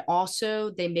 And then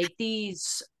also they make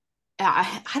these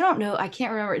I don't know. I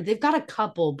can't remember. They've got a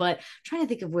couple, but I'm trying to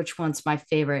think of which one's my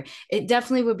favorite. It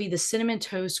definitely would be the Cinnamon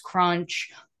Toast Crunch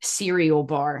cereal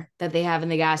bar that they have in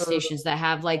the gas stations that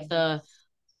have like the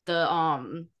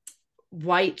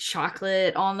white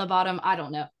chocolate on the bottom. I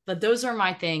don't know, but those are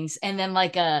my things. And then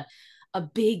like a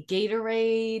big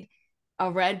Gatorade,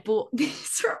 a Red Bull.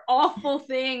 These are awful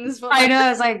things, but I like know, I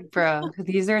was like, bro,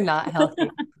 these are not healthy.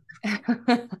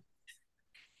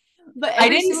 but I every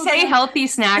didn't single say time healthy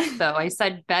snack though. I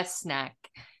said best snack.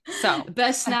 So,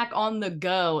 best snack on the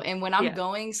go. And when I'm yeah.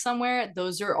 going somewhere,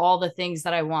 those are all the things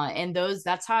that I want. And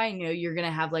that's how I know you're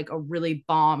gonna have like a really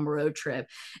bomb road trip.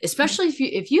 Especially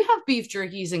if you have beef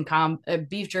jerky and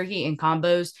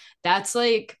combos, that's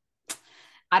like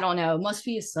I don't know, it must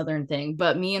be a southern thing.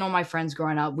 But me and all my friends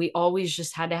growing up, we always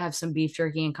just had to have some beef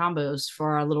jerky and combos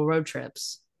for our little road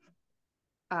trips.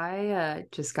 I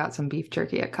just got some beef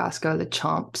jerky at Costco, the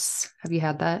chomps. Have you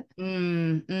had that?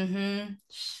 those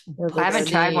I are haven't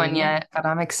good. tried one Busting. yet, but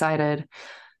I'm excited.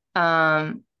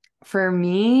 Um, for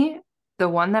me, the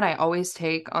one that I always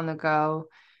take on the go,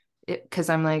 because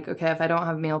I'm like, okay, if I don't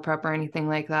have meal prep or anything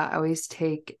like that, I always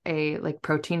take a like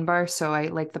protein bar. So I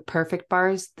like the perfect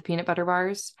bars, the peanut butter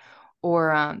bars,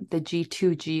 or the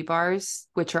G2G bars,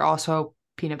 which are also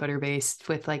peanut butter based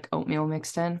with like oatmeal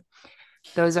mixed in.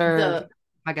 Those are The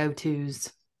my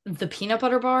go-tos. the peanut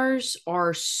butter bars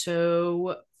are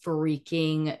so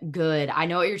freaking good. I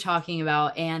know what you're talking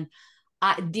about, and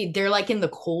they're like in the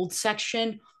cold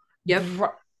section. Yep.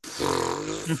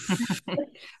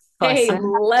 Hey,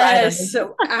 Bussin'. less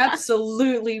so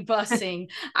absolutely bussing.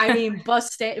 I mean,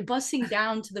 busting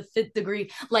down to the fifth degree.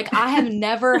 Like I have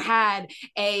never had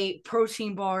a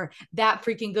protein bar that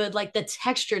freaking good. Like the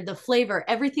texture, the flavor,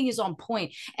 everything is on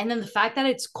point. And then the fact that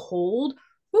it's cold,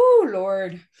 oh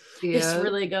Lord, it's Yep.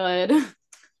 really good.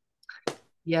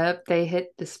 Yep. They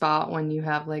hit the spot when you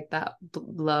have like that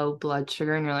low blood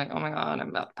sugar and you're like, oh my God, I'm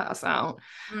about to pass out.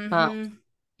 Uh, Mm-hmm.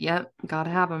 yep.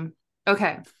 Gotta have them.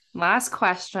 Okay. Last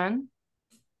question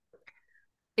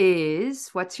is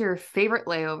what's your favorite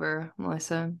layover,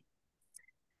 Melissa?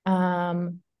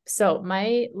 So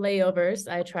my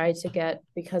layovers I try to get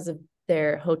because of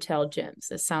their hotel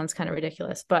gyms. It sounds kind of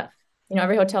ridiculous, but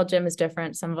every hotel gym is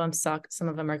different. Some of them suck, some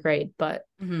of them are great. But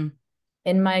Mm-hmm.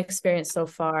 in my experience so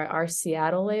far, our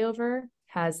Seattle layover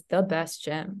has the best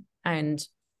gym. And,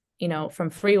 from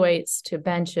free weights to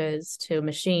benches to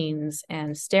machines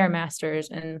and stairmasters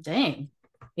and Dang.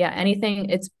 yeah, anything.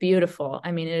 It's beautiful.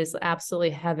 I mean, it is absolutely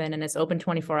heaven and it's open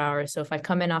 24 hours. So if I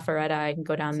come in off a red eye, I can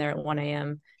go down there at 1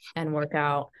 a.m. and work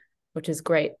out, which is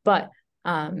great. But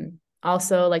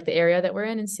also like the area that we're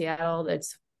in Seattle,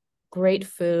 that's great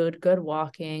food, good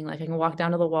walking. Like I can walk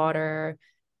down to the water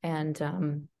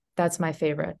and that's my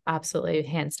favorite. Absolutely,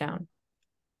 hands down.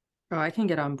 Oh, I can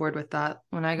get on board with that.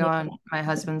 When I go Yeah. on my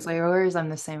husband's layovers, I'm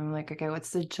the same. I'm like, okay, what's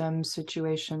the gym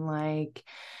situation like?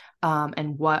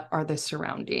 And what are the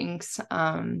surroundings?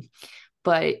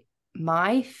 But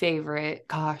my favorite,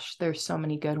 gosh, there's so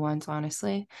many good ones,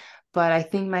 honestly. But I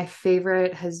think my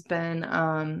favorite has been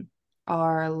our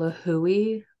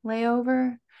Lahui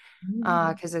layover,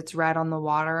 Mm. because it's right on the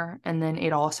water, and then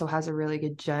it also has a really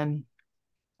good gym,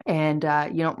 and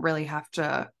you don't really have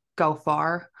to go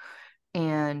far.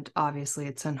 And obviously,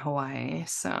 it's in Hawaii,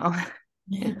 so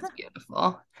Yeah. it's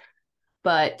beautiful.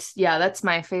 But yeah, that's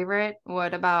my favorite.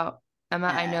 What about Emma,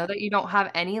 I know that you don't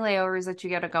have any layovers that you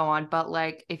got to go on, but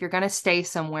like if you're gonna stay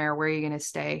somewhere, where are you gonna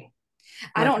stay?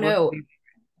 I Like, don't what? know.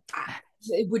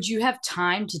 Would you have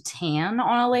time to tan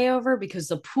on a layover? Because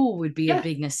the pool would be a Yeah.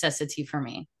 big necessity for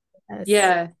me. Yes.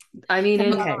 Yeah. I mean,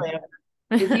 Depends on Okay. the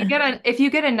if you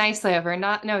layover. get a nice layover,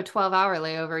 not no 12-hour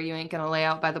layover, you ain't gonna lay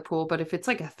out by the pool. But if it's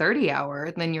like a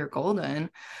 30-hour, then you're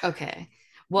golden. Okay.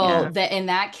 Well, Yeah. in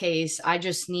that case, I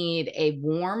just need a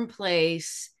warm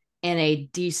place and a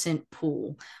decent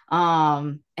pool.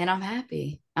 And I'm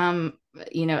happy.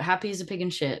 Happy as a pig in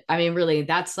shit. I mean, really,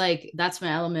 that's my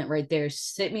element right there.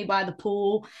 Sit me by the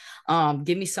pool,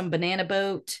 give me some banana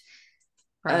boat,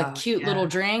 a Bro, cute little yeah.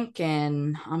 drink,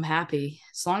 and I'm happy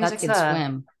as long as I That's can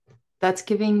swim. that's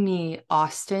giving me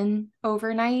Austin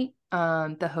overnight.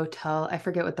 The hotel, I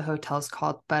forget what the hotel's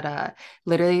called, but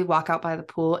literally walk out by the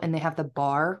pool and they have the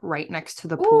bar right next to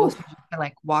the pool. Ooh, So you can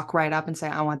like walk right up and say,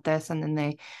 I want this, and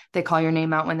then they call your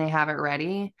name out when they have it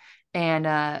ready. And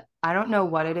I don't know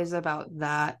what it is about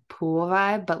that pool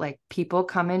vibe, but like people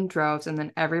come in droves and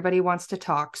then everybody wants to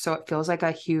talk. So it feels like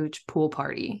a huge pool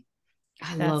party.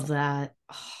 I That's love that.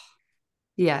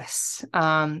 Yes.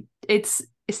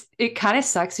 It kind of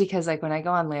sucks because like when I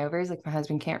go on layovers, like my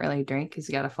husband can't really drink because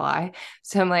he got to fly.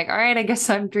 So I'm like, all right, I guess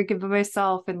I'm drinking by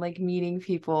myself and like meeting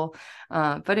people.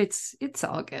 But it's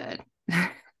all good.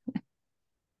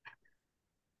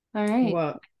 All right.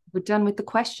 Well, We're done with the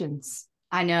questions.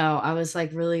 I know. I was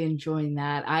like really enjoying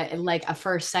that. I like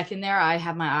for a second there, I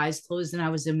had my eyes closed and I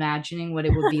was imagining what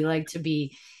it would be like to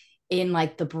be in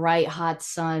like the bright hot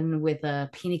sun with a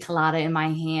pina colada in my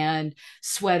hand,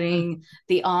 sweating,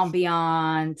 the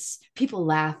ambiance, people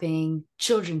laughing,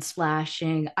 children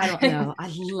splashing. I don't know.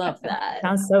 I love that.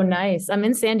 sounds so nice. I'm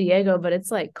in San Diego, but it's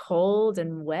like cold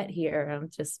and wet here. I'm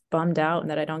just bummed out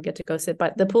that I don't get to go sit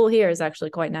by the pool here is actually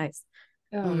quite nice.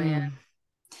 Oh man. Mm.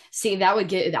 See,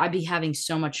 I'd be having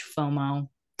so much FOMO.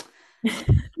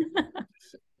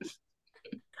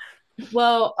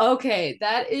 Well, okay,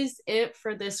 that is it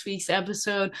for this week's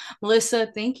episode. Melissa,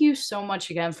 thank you so much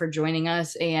again for joining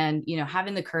us and,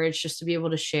 having the courage just to be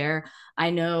able to share. I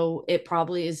know it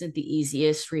probably isn't the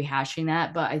easiest rehashing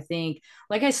that, but I think,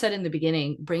 like I said in the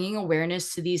beginning, bringing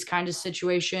awareness to these kind of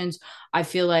situations, I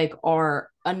feel like are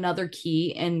another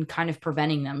key in kind of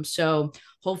preventing them. So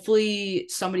hopefully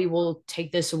somebody will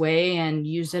take this away and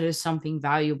use it as something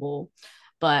valuable.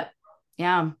 But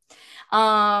yeah.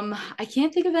 I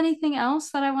can't think of anything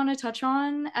else that I want to touch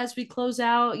on as we close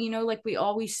out. Like we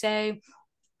always say,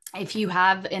 if you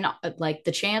have like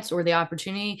the chance or the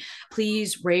opportunity,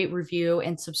 please rate, review,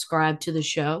 and subscribe to the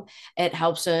show. It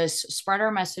helps us spread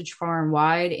our message far and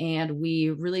wide, and we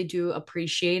really do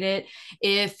appreciate it.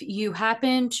 If you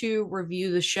happen to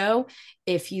review the show,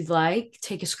 if you'd like,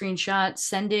 take a screenshot,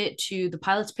 send it to the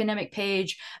Pilots Pandemic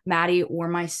page, Maddie or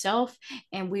myself,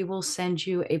 and we will send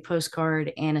you a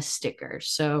postcard and a sticker.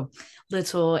 So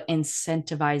little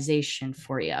incentivization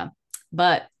for you.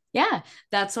 But yeah,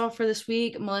 that's all for this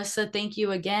week. Melissa, thank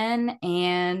you again.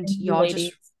 And Thank you,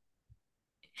 ladies.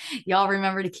 y'all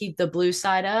remember to keep the blue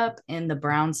side up and the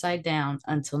brown side down.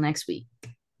 Until next week.